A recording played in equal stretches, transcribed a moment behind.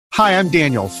Hi, I'm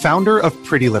Daniel, founder of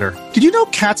Pretty Litter. Did you know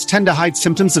cats tend to hide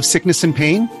symptoms of sickness and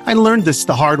pain? I learned this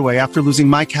the hard way after losing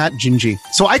my cat, Gingy.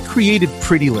 So I created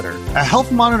Pretty Litter, a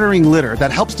health monitoring litter that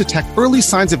helps detect early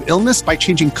signs of illness by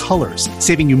changing colors,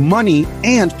 saving you money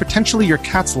and potentially your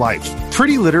cat's life.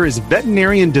 Pretty Litter is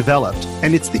veterinarian developed,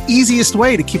 and it's the easiest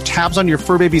way to keep tabs on your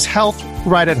fur baby's health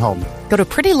right at home. Go to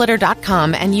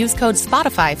prettylitter.com and use code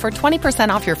SPOTIFY for 20%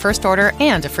 off your first order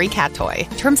and a free cat toy.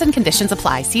 Terms and conditions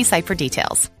apply. See site for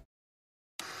details.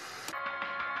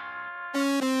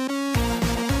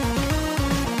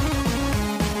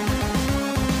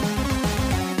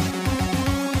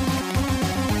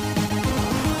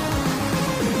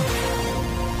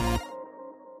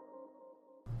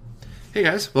 Hey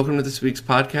guys, welcome to this week's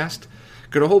podcast.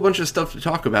 Got a whole bunch of stuff to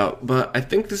talk about, but I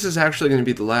think this is actually going to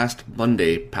be the last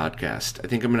Monday podcast. I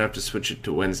think I'm going to have to switch it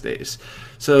to Wednesdays.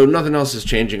 So nothing else is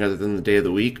changing other than the day of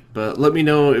the week, but let me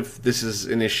know if this is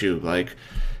an issue. Like,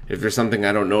 if there's something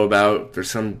I don't know about, if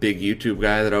there's some big YouTube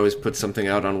guy that always puts something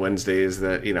out on Wednesdays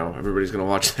that, everybody's going to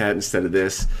watch that instead of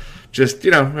this. Just,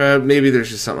 maybe there's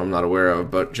just something I'm not aware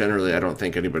of, but generally I don't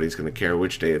think anybody's going to care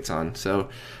which day it's on. So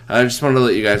I just wanted to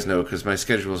let you guys know because my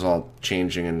schedule is all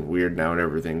changing and weird now and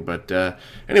everything. But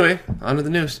anyway, on to the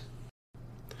news.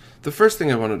 The first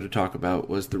thing I wanted to talk about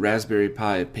was the Raspberry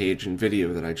Pi page and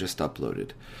video that I just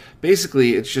uploaded.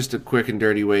 Basically, it's just a quick and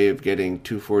dirty way of getting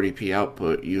 240p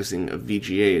output using a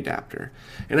VGA adapter.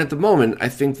 And at the moment, I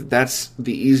think that that's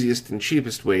the easiest and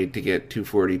cheapest way to get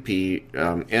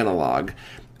 240p analog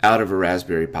out of a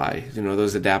Raspberry Pi.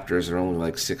 Those adapters are only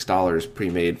like $6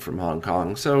 pre-made from Hong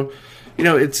Kong. So,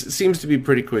 it seems to be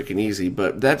pretty quick and easy,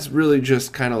 but that's really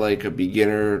just kind of like a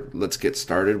beginner, let's get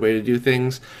started way to do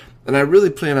things. And I really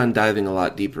plan on diving a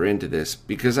lot deeper into this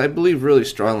because I believe really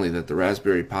strongly that the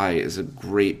Raspberry Pi is a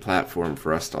great platform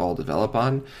for us to all develop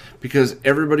on because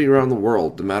everybody around the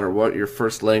world, no matter what your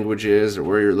first language is or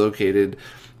where you're located,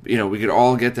 we could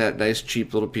all get that nice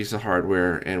cheap little piece of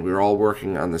hardware and we were all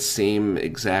working on the same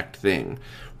exact thing.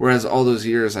 Whereas all those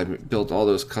years I built all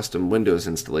those custom Windows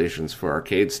installations for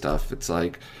arcade stuff, it's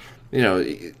like,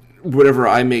 whatever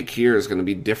I make here is going to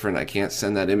be different. I can't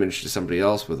send that image to somebody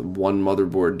else with one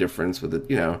motherboard difference with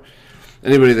it,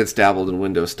 Anybody that's dabbled in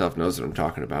Windows stuff knows what I'm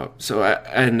talking about. So,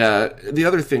 the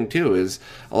other thing, too, is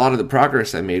a lot of the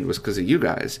progress I made was because of you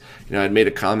guys. I'd made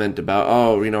a comment about,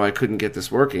 I couldn't get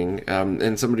this working.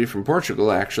 And somebody from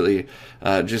Portugal actually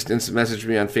just instant messaged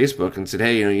me on Facebook and said,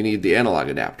 hey, you need the analog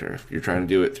adapter if you're trying to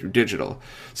do it through digital.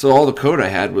 So all the code I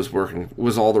had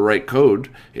was all the right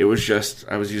code. It was just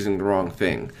I was using the wrong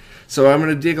thing. So I'm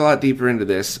going to dig a lot deeper into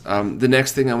this. The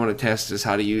next thing I want to test is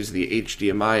how to use the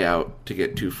HDMI out to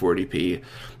get 240p,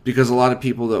 because a lot of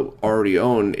people that already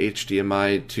own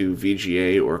HDMI to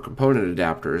VGA or component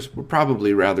adapters would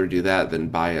probably rather do that than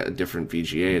buy a different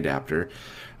VGA adapter.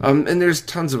 And there's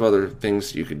tons of other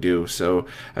things you could do, so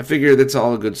I figure that's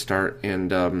all a good start,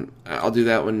 and I'll do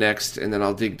that one next, and then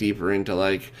I'll dig deeper into,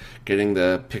 like, getting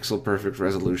the pixel perfect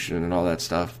resolution and all that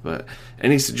stuff. But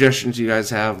any suggestions you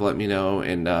guys have, let me know,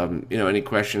 and, any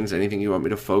questions, anything you want me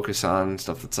to focus on,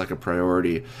 stuff that's, like, a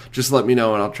priority, just let me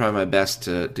know, and I'll try my best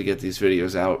to get these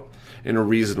videos out in a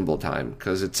reasonable time,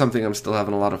 because it's something I'm still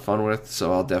having a lot of fun with,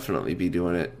 so I'll definitely be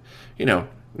doing it,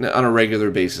 on a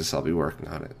regular basis. I'll be working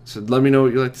on it. So let me know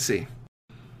what you'd like to see.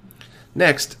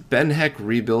 Next, Ben Heck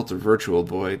rebuilt a Virtual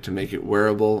Boy to make it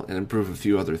wearable and improve a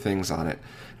few other things on it.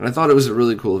 And I thought it was a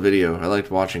really cool video. I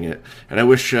liked watching it. And I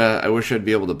wish I'd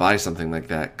be able to buy something like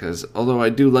that, because although I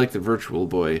do like the Virtual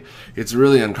Boy, it's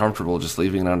really uncomfortable just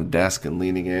leaving it on a desk and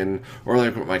leaning in, or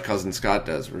like what my cousin Scott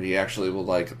does, where he actually will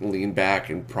like lean back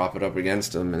and prop it up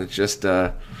against him. And it's just,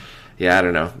 yeah, I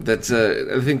don't know.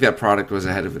 I think that product was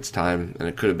ahead of its time, and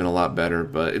it could have been a lot better,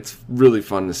 but it's really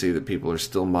fun to see that people are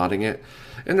still modding it.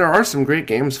 And there are some great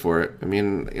games for it. I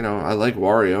mean, I like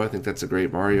Wario. I think that's a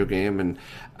great Mario game, and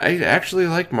I actually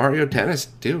like Mario Tennis,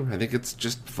 too. I think it's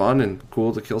just fun and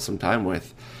cool to kill some time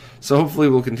with. So hopefully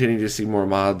we'll continue to see more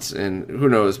mods, and who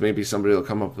knows, maybe somebody will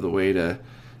come up with a way to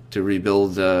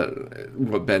rebuild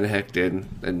what Ben Heck did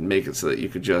and make it so that you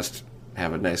could just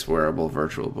have a nice wearable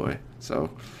Virtual Boy. So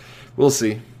we'll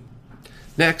see.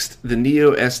 Next, the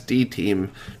Neo SD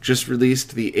team just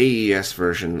released the AES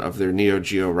version of their Neo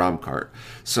Geo ROM cart.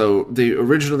 So they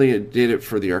originally did it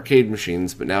for the arcade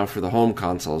machines, but now for the home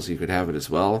consoles you could have it as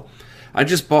well. I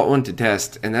just bought one to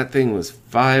test, and that thing was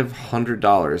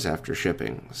 $500 after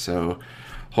shipping. So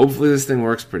hopefully this thing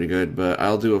works pretty good, but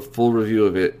I'll do a full review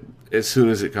of it as soon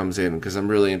as it comes in, because I'm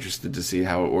really interested to see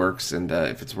how it works and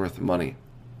if it's worth the money.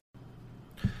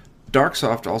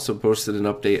 Darksoft also posted an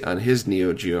update on his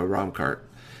Neo Geo ROM cart.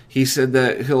 He said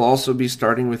that he'll also be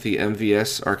starting with the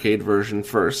MVS arcade version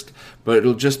first, but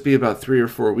it'll just be about 3 or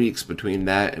 4 weeks between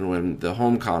that and when the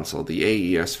home console, the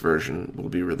AES version, will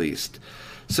be released.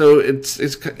 So it's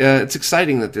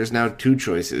exciting that there's now 2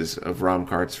 choices of ROM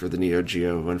carts for the Neo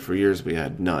Geo, when for years we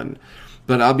had none.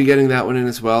 But I'll be getting that one in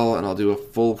as well, and I'll do a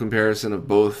full comparison of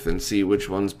both and see which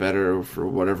one's better for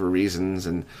whatever reasons,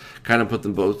 and kind of put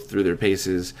them both through their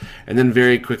paces, and then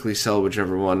very quickly sell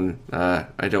whichever one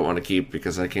I don't want to keep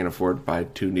because I can't afford to buy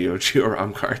 2 Neo Geo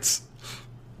ROM carts.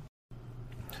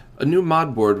 A new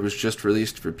mod board was just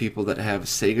released for people that have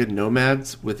Sega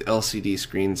Nomads with LCD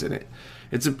screens in it.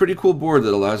 It's a pretty cool board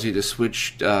that allows you to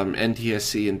switch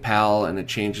NTSC and PAL, and it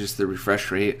changes the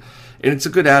refresh rate. And it's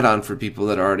a good add-on for people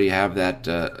that already have that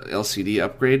LCD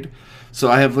upgrade.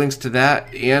 So I have links to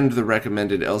that and the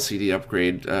recommended LCD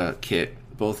upgrade kit,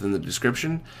 both in the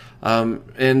description.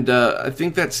 I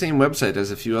think that same website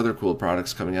has a few other cool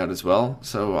products coming out as well.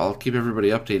 So I'll keep everybody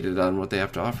updated on what they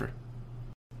have to offer.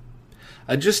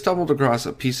 I just stumbled across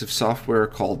a piece of software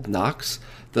called Nox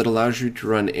that allows you to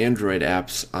run Android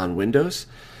apps on Windows.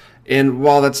 And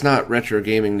while that's not retro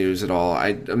gaming news at all,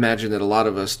 I imagine that a lot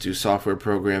of us do software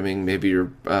programming. Maybe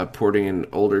you're porting an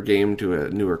older game to a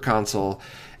newer console.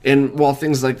 And while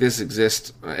things like this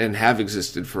exist and have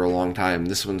existed for a long time,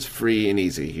 this one's free and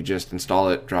easy. You just install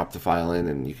it, drop the file in,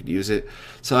 and you could use it.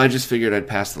 So I just figured I'd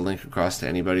pass the link across to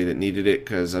anybody that needed it,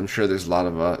 because I'm sure there's a lot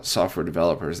of software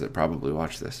developers that probably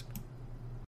watch this.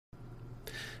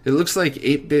 It looks like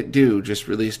 8BitDo just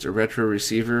released a retro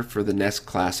receiver for the NES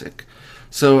Classic.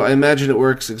 So I imagine it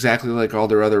works exactly like all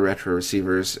their other retro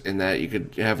receivers, in that you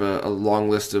could have a long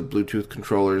list of Bluetooth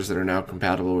controllers that are now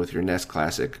compatible with your NES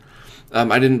Classic.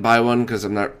 I didn't buy one because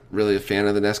I'm not really a fan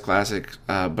of the NES Classic,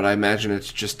 but I imagine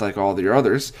it's just like all the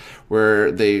others,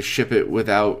 where they ship it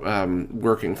without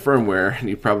working firmware, and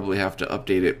you probably have to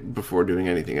update it before doing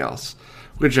anything else,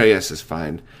 which I guess is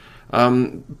fine.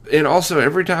 And also,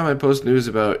 every time I post news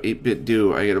about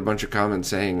 8BitDo, I get a bunch of comments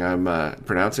saying I'm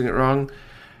pronouncing it wrong.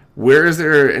 Where is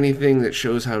there anything that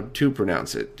shows how to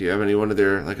pronounce it? Do you have one of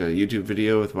their, like a YouTube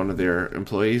video with one of their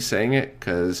employees saying it?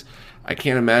 Because I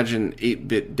can't imagine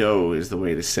 8BitDo is the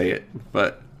way to say it.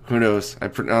 But who knows? I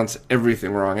pronounce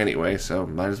everything wrong anyway, so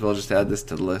might as well just add this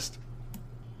to the list.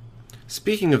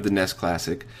 Speaking of the NES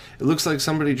Classic, it looks like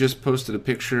somebody just posted a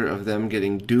picture of them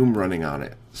getting Doom running on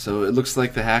it. So it looks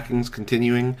like the hacking's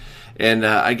continuing, and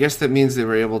I guess that means they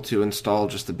were able to install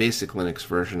just the basic Linux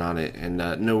version on it, and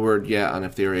no word yet on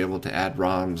if they were able to add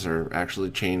ROMs or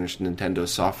actually change Nintendo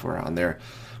software on there.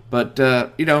 But,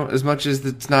 as much as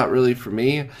it's not really for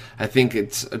me, I think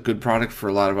it's a good product for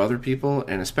a lot of other people,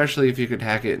 and especially if you could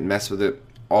hack it and mess with it,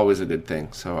 always a good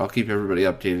thing. So I'll keep everybody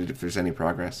updated if there's any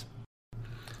progress.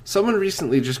 Someone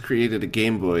recently just created a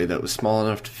Game Boy that was small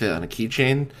enough to fit on a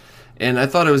keychain, and I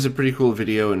thought it was a pretty cool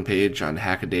video and page on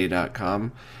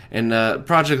hackaday.com. And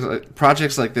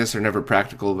projects like this are never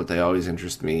practical, but they always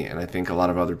interest me, and I think a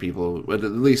lot of other people would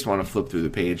at least want to flip through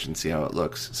the page and see how it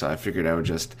looks, so I figured I would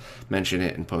just mention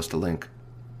it and post a link.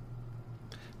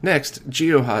 Next,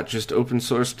 GeoHot just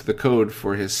open-sourced the code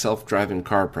for his self-driving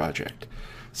car project.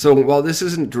 So while this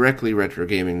isn't directly retro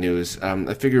gaming news,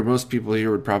 I figure most people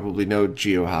here would probably know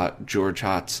GeoHot, George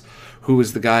Hotz, who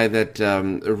was the guy that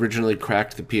originally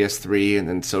cracked the PS3 and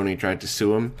then Sony tried to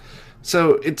sue him.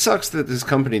 So it sucks that this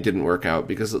company didn't work out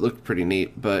because it looked pretty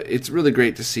neat, but it's really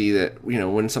great to see that,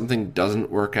 when something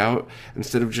doesn't work out,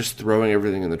 instead of just throwing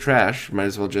everything in the trash, you might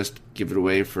as well just give it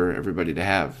away for everybody to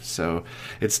have. So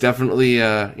it's definitely,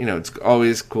 it's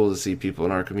always cool to see people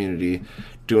in our community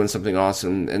doing something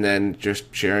awesome and then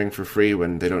just sharing for free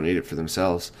when they don't need it for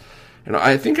themselves. And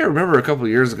I think I remember a couple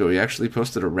years ago he actually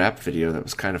posted a rap video that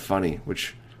was kind of funny,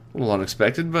 which a little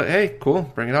unexpected, but hey,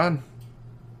 cool, bring it on.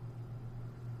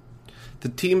 The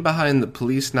team behind the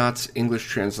Policenauts English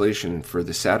translation for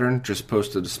the Saturn just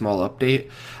posted a small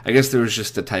update. I guess there was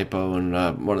just a typo in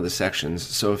one of the sections,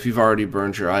 so if you've already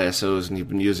burned your ISOs and you've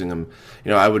been using them,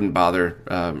 I wouldn't bother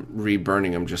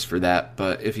re-burning them just for that,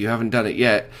 but if you haven't done it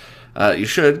yet, you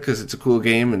should, because it's a cool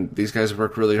game, and these guys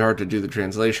work really hard to do the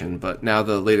translation, but now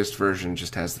the latest version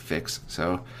just has the fix,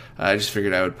 so I just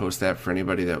figured I would post that for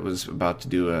anybody that was about to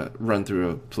do a run-through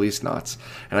of Policenauts,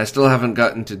 and I still haven't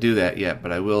gotten to do that yet,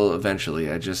 but I will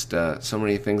eventually. I just, so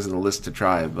many things on the list to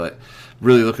try, but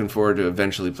really looking forward to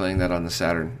eventually playing that on the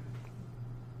Saturn.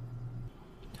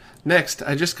 Next,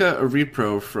 I just got a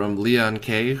repro from Leon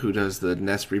K, who does the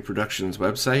NES Reproductions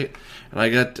website, and I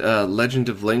got Legend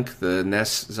of Link, the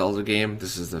NES Zelda game.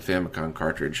 This is the Famicom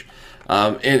cartridge,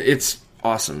 and it's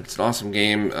awesome. It's an awesome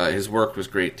game. His work was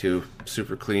great too,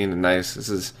 super clean and nice. This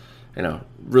is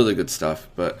really good stuff.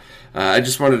 But I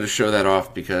just wanted to show that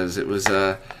off because it was,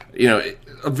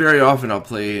 very often I'll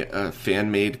play a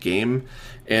fan-made game,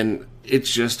 and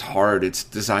it's just hard. It's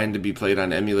designed to be played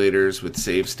on emulators with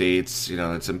save states.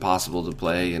 It's impossible to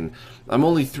play, and I'm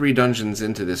only 3 dungeons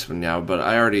into this one now, but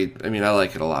I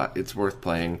like it a lot. It's worth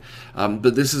playing.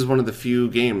 But this is one of the few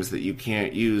games that you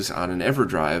can't use on an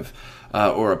EverDrive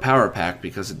or a Power Pack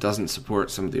because it doesn't support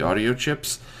some of the audio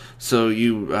chips. So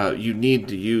you need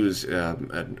to use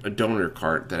a donor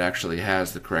cart that actually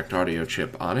has the correct audio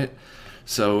chip on it.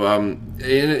 So and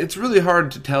it's really hard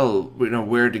to tell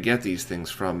where to get these things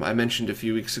from. I mentioned a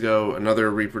few weeks ago another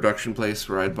reproduction place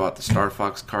where I'd bought the Star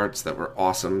Fox carts that were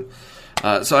awesome.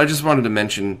 So I just wanted to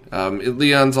mention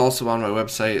Leon's also on my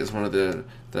website as one of the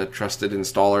trusted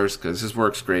installers because his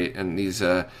work's great, and he's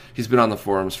been on the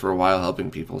forums for a while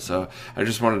helping people. So I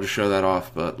just wanted to show that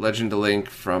off. But Legend of Link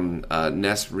from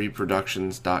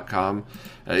NESreproductions.com,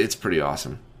 it's pretty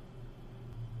awesome.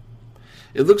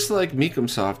 It looks like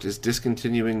Mecumsoft is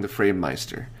discontinuing the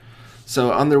Framemeister.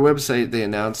 So on their website, they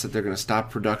announced that they're going to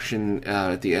stop production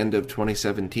at the end of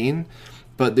 2017,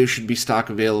 but there should be stock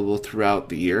available throughout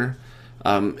the year.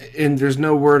 And there's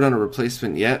no word on a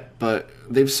replacement yet, but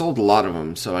they've sold a lot of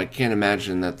them, so I can't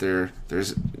imagine that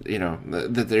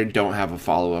that they don't have a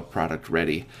follow-up product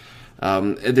ready.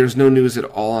 There's no news at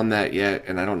all on that yet,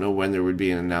 and I don't know when there would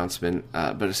be an announcement.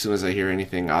 But as soon as I hear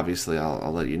anything, obviously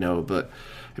I'll let you know. But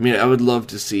I would love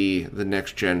to see the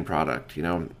next gen product.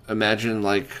 Imagine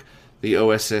like the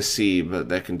OSSC, but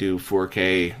that can do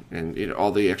 4K and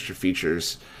all the extra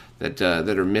features that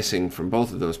are missing from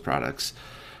both of those products.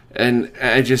 And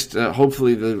I just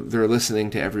hopefully they're listening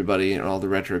to everybody and all the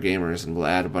retro gamers, and will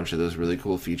add a bunch of those really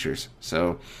cool features.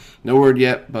 So no word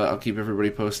yet, but I'll keep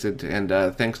everybody posted. And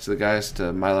thanks to the guys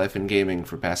to My Life in Gaming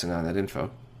for passing on that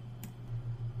info.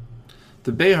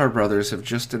 The Behar brothers have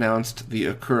just announced the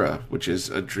Akura, which is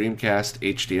a Dreamcast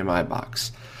HDMI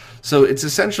box. So it's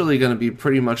essentially going to be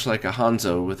pretty much like a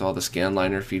Hanzo with all the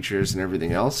Scanliner features and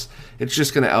everything else. It's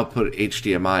just going to output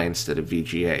HDMI instead of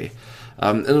VGA.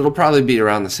 And it'll probably be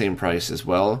around the same price as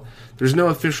well. There's no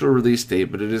official release date,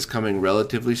 but it is coming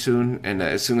relatively soon, and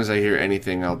as soon as I hear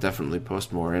anything, I'll definitely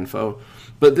post more info.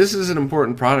 But this is an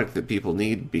important product that people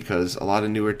need because a lot of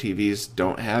newer TVs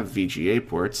don't have VGA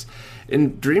ports,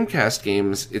 and Dreamcast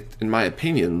games, in my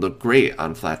opinion, look great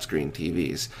on flat-screen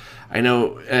TVs. I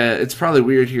know it's probably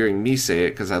weird hearing me say it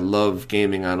because I love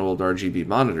gaming on old RGB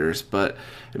monitors, but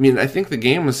I think the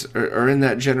games are in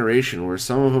that generation where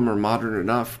some of them are modern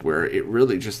enough where it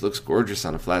really just looks gorgeous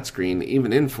on a flat screen,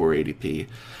 even in 480p.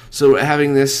 So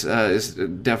having this is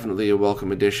definitely a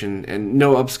welcome addition, and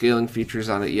no upscaling features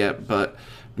on it yet, but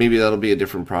maybe that'll be a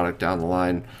different product down the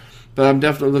line. But I'm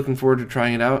definitely looking forward to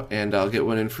trying it out, and I'll get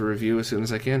one in for review as soon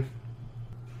as I can.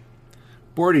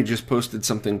 Bordy just posted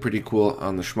something pretty cool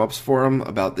on the Shmups forum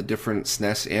about the different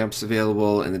SNES amps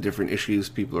available and the different issues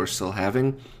people are still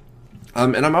having.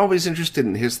 And I'm always interested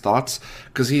in his thoughts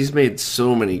because he's made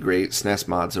so many great SNES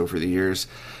mods over the years.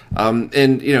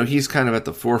 And he's kind of at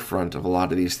the forefront of a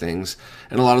lot of these things.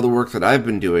 And a lot of the work that I've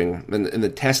been doing and the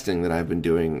testing that I've been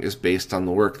doing is based on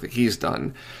the work that he's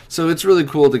done. So it's really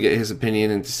cool to get his opinion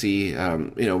and to see,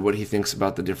 what he thinks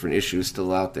about the different issues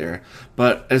still out there.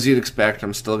 But as you'd expect,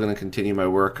 I'm still going to continue my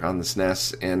work on the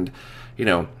SNES, and,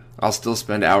 I'll still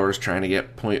spend hours trying to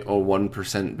get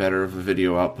 0.01% better of a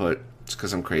video output.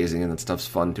 Because I'm crazy and that stuff's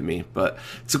fun to me. But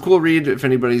it's a cool read if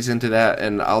anybody's into that,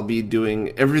 and I'll be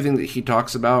doing everything that he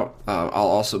talks about. I'll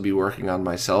also be working on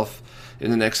myself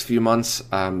in the next few months,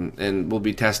 and we'll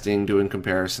be testing, doing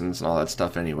comparisons and all that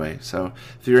stuff anyway. So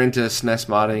if you're into SNES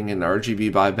modding and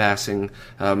RGB bypassing,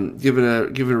 give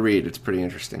it a read. It's pretty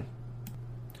interesting.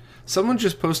 Someone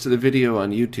just posted a video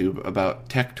on YouTube about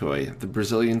Tectoy, the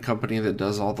Brazilian company that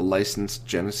does all the licensed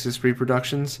Genesis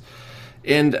reproductions.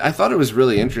 And I thought it was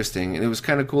really interesting, and it was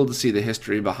kind of cool to see the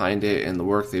history behind it and the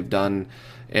work they've done.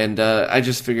 And I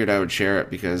just figured I would share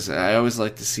it because I always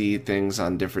like to see things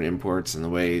on different imports and the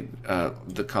way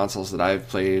the consoles that I've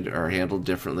played are handled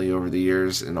differently over the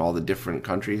years in all the different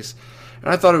countries.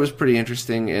 And I thought it was pretty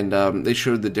interesting, and they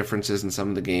showed the differences in some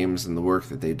of the games and the work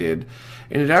that they did.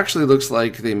 And it actually looks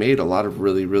like they made a lot of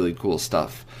really, really cool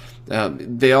stuff.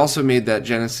 They also made that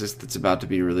Genesis that's about to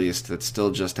be released that still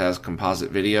just has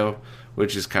composite video,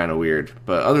 which is kind of weird.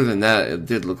 But other than that, it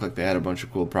did look like they had a bunch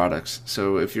of cool products.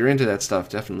 So if you're into that stuff,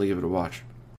 definitely give it a watch.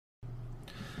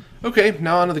 Okay,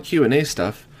 now on to the Q&A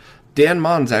stuff. Dan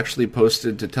Mons actually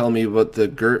posted to tell me what the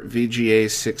GERT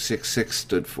VGA 666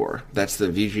 stood for. That's the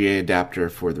VGA adapter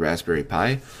for the Raspberry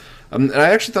Pi. And I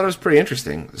actually thought it was pretty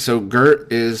interesting. So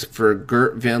Gert is for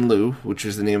Gert Van Loo, which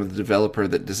is the name of the developer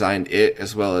that designed it,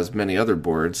 as well as many other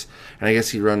boards. And I guess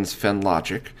he runs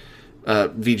FenLogic.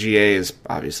 VGA is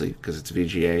obviously because it's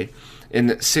VGA. And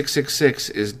 666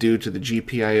 is due to the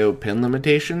GPIO pin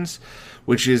limitations,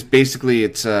 which is basically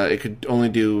it could only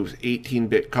do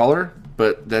 18-bit color,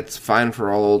 but that's fine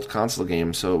for all old console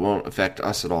games, so it won't affect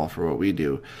us at all for what we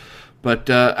do. But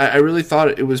I really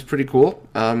thought it was pretty cool,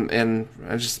 and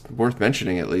just worth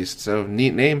mentioning at least. So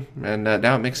neat name, and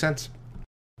now it makes sense.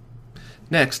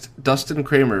 Next, Dustin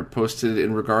Kramer posted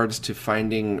in regards to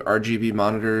finding RGB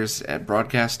monitors at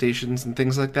broadcast stations and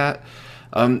things like that.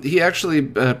 He actually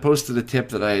posted a tip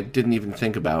that I didn't even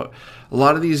think about. A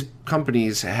lot of these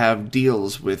companies have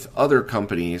deals with other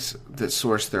companies that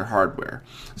source their hardware.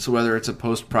 So whether it's a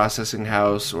post-processing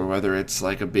house or whether it's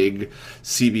like a big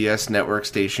CBS network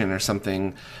station or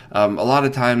something, a lot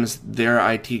of times their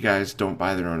IT guys don't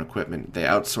buy their own equipment. They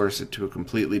outsource it to a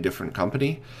completely different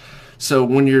company. So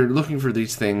when you're looking for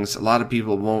these things, a lot of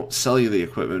people won't sell you the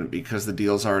equipment because the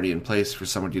deal's already in place for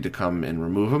somebody to come and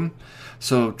remove them.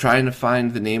 So trying to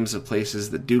find the names of places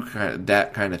that do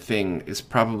that kind of thing is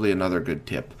probably another good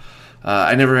tip.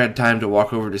 I never had time to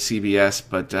walk over to CBS,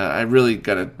 but I really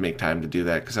got to make time to do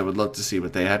that because I would love to see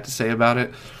what they had to say about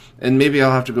it. And maybe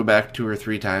I'll have to go back 2 or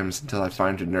 3 times until I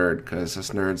find a nerd, because us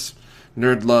nerds...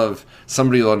 Nerd love,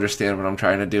 somebody will understand what I'm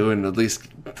trying to do and at least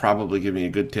probably give me a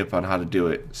good tip on how to do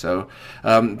it. So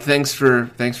thanks for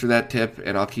that tip,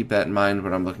 and I'll keep that in mind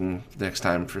when I'm looking next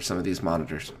time for some of these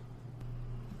monitors.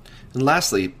 And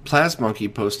lastly,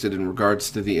 PlasMonkey posted in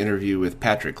regards to the interview with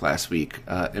Patrick last week.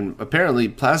 And apparently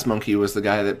PlasMonkey was the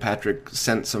guy that Patrick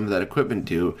sent some of that equipment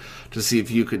to see if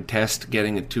you could test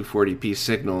getting a 240p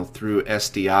signal through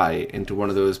SDI into one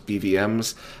of those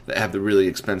BVMs that have the really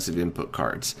expensive input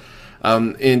cards.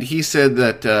 And he said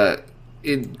that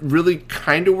it really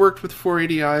kind of worked with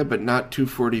 480i, but not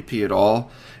 240p at all.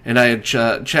 And I had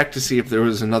checked to see if there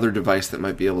was another device that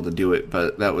might be able to do it,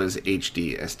 but that was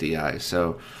HD SDI.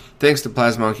 So thanks to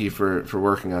PlasMonkey for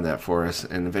working on that for us.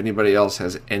 And if anybody else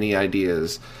has any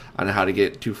ideas on how to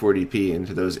get 240p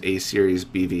into those A-series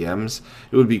BVMs,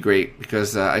 it would be great,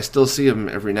 because I still see them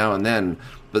every now and then,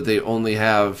 but they only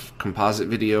have composite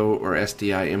video or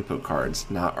SDI input cards,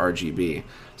 not RGB.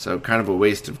 So kind of a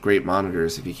waste of great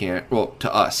monitors if you can't, well,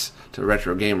 to us, to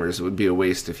retro gamers, it would be a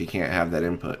waste if you can't have that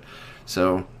input.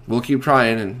 So we'll keep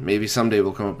trying, and maybe someday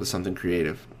we'll come up with something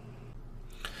creative.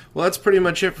 Well, that's pretty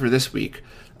much it for this week.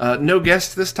 No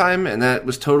guest this time, and that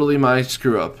was totally my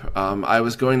screw-up. I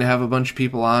was going to have a bunch of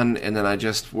people on, and then I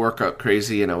just work up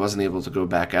crazy, and I wasn't able to go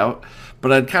back out.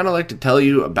 But I'd kind of like to tell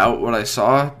you about what I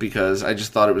saw, because I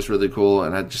just thought it was really cool,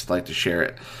 and I'd just like to share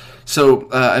it. So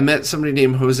I met somebody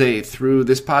named Jose through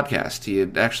this podcast. He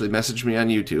had actually messaged me on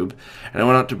YouTube, and I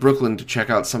went out to Brooklyn to check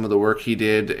out some of the work he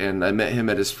did, and I met him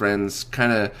at his friend's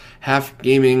kind of half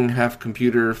gaming, half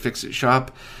computer fix-it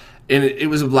shop. And it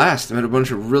was a blast. I met a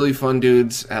bunch of really fun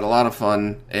dudes, had a lot of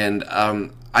fun, and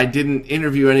I didn't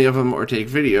interview any of them or take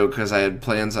video because I had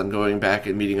plans on going back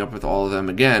and meeting up with all of them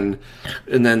again,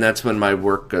 and then that's when my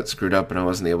work got screwed up and I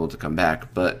wasn't able to come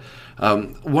back. But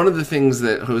one of the things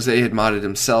that Jose had modded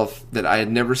himself that I had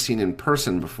never seen in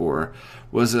person before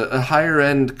was a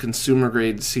higher-end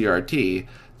consumer-grade CRT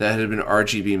that had been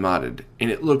RGB modded,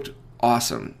 and it looked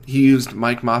awesome. He used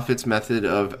Mike Moffat's method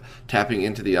of tapping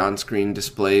into the on-screen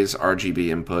display's RGB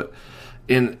input.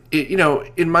 And,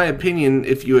 in my opinion,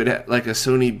 if you had like a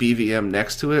Sony BVM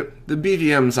next to it, the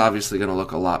BVM's obviously going to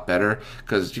look a lot better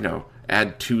because,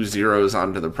 add 2 zeros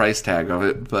onto the price tag of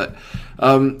it. But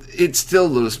it still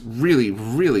looks really,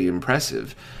 really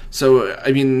impressive. So,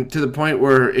 to the point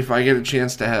where if I get a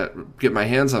chance to get my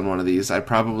hands on one of these, I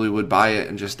probably would buy it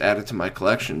and just add it to my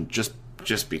collection just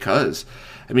because.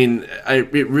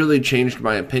 It really changed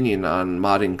my opinion on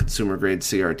modding consumer-grade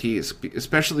CRTs,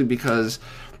 especially because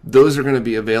those are going to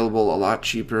be available a lot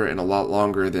cheaper and a lot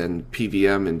longer than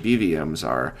PVM and BVMs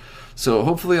are. So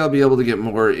hopefully I'll be able to get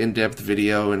more in-depth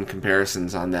video and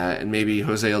comparisons on that, and maybe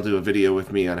Jose will do a video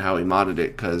with me on how he modded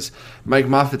it, because Mike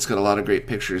Moffat's got a lot of great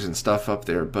pictures and stuff up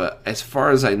there, but as far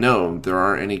as I know, there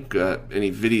aren't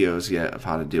any videos yet of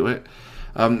how to do it.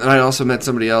 And I also met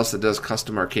somebody else that does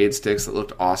custom arcade sticks that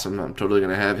looked awesome. I'm totally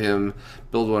going to have him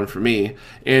build one for me.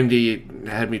 And he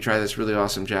had me try this really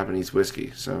awesome Japanese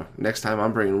whiskey. So next time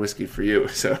I'm bringing whiskey for you.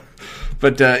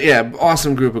 But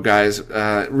awesome group of guys.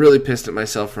 Really pissed at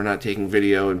myself for not taking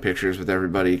video and pictures with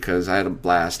everybody because I had a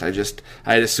blast. I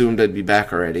had assumed I'd be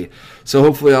back already. So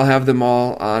hopefully I'll have them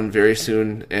all on very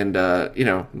soon and,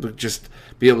 just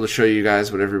be able to show you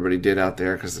guys what everybody did out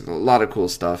there because there's a lot of cool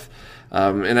stuff.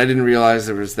 And I didn't realize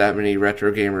there was that many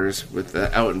retro gamers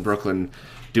out in Brooklyn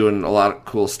doing a lot of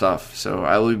cool stuff. So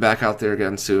I will be back out there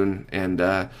again soon. And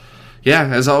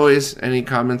as always, any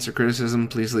comments or criticism,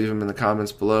 please leave them in the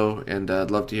comments below. And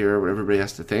I'd love to hear what everybody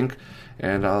has to think.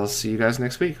 And I'll see you guys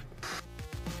next week.